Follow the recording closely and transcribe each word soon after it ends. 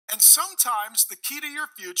And sometimes the key to your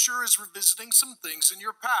future is revisiting some things in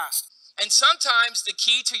your past. And sometimes the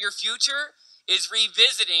key to your future is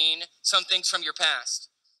revisiting some things from your past.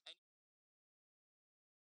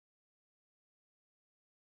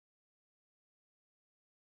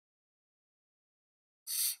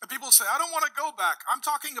 And people say, I don't want to go back. I'm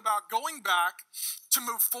talking about going back to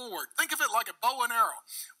move forward. Think of it like a bow and arrow.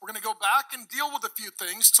 We're going to go back and deal with a few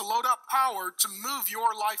things to load up power to move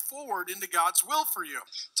your life forward into God's will for you.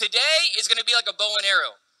 Today is going to be like a bow and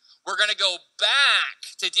arrow. We're going to go back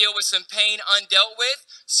to deal with some pain undealt with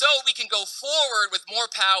so we can go forward with more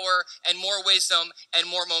power and more wisdom and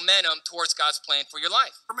more momentum towards God's plan for your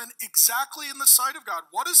life. Exactly in the sight of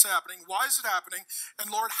God. What is happening? Why is it happening?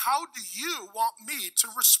 And Lord, how do you want me to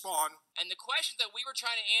respond? And the questions that we were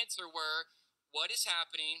trying to answer were, what is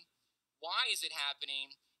happening? Why is it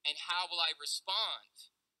happening? And how will I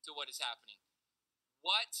respond to what is happening?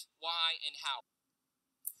 What, why, and how?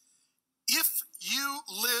 If you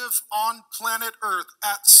live on planet Earth,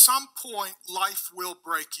 at some point, life will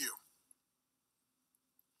break you.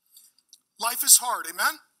 Life is hard,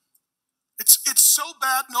 amen? It's so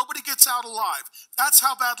bad, nobody gets out alive. That's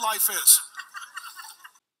how bad life is.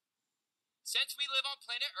 Since we live on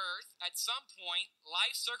planet Earth, at some point,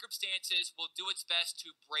 life circumstances will do its best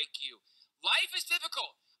to break you. Life is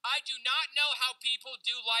difficult. I do not know how people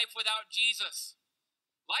do life without Jesus.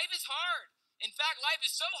 Life is hard. In fact, life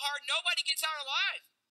is so hard, nobody gets out alive.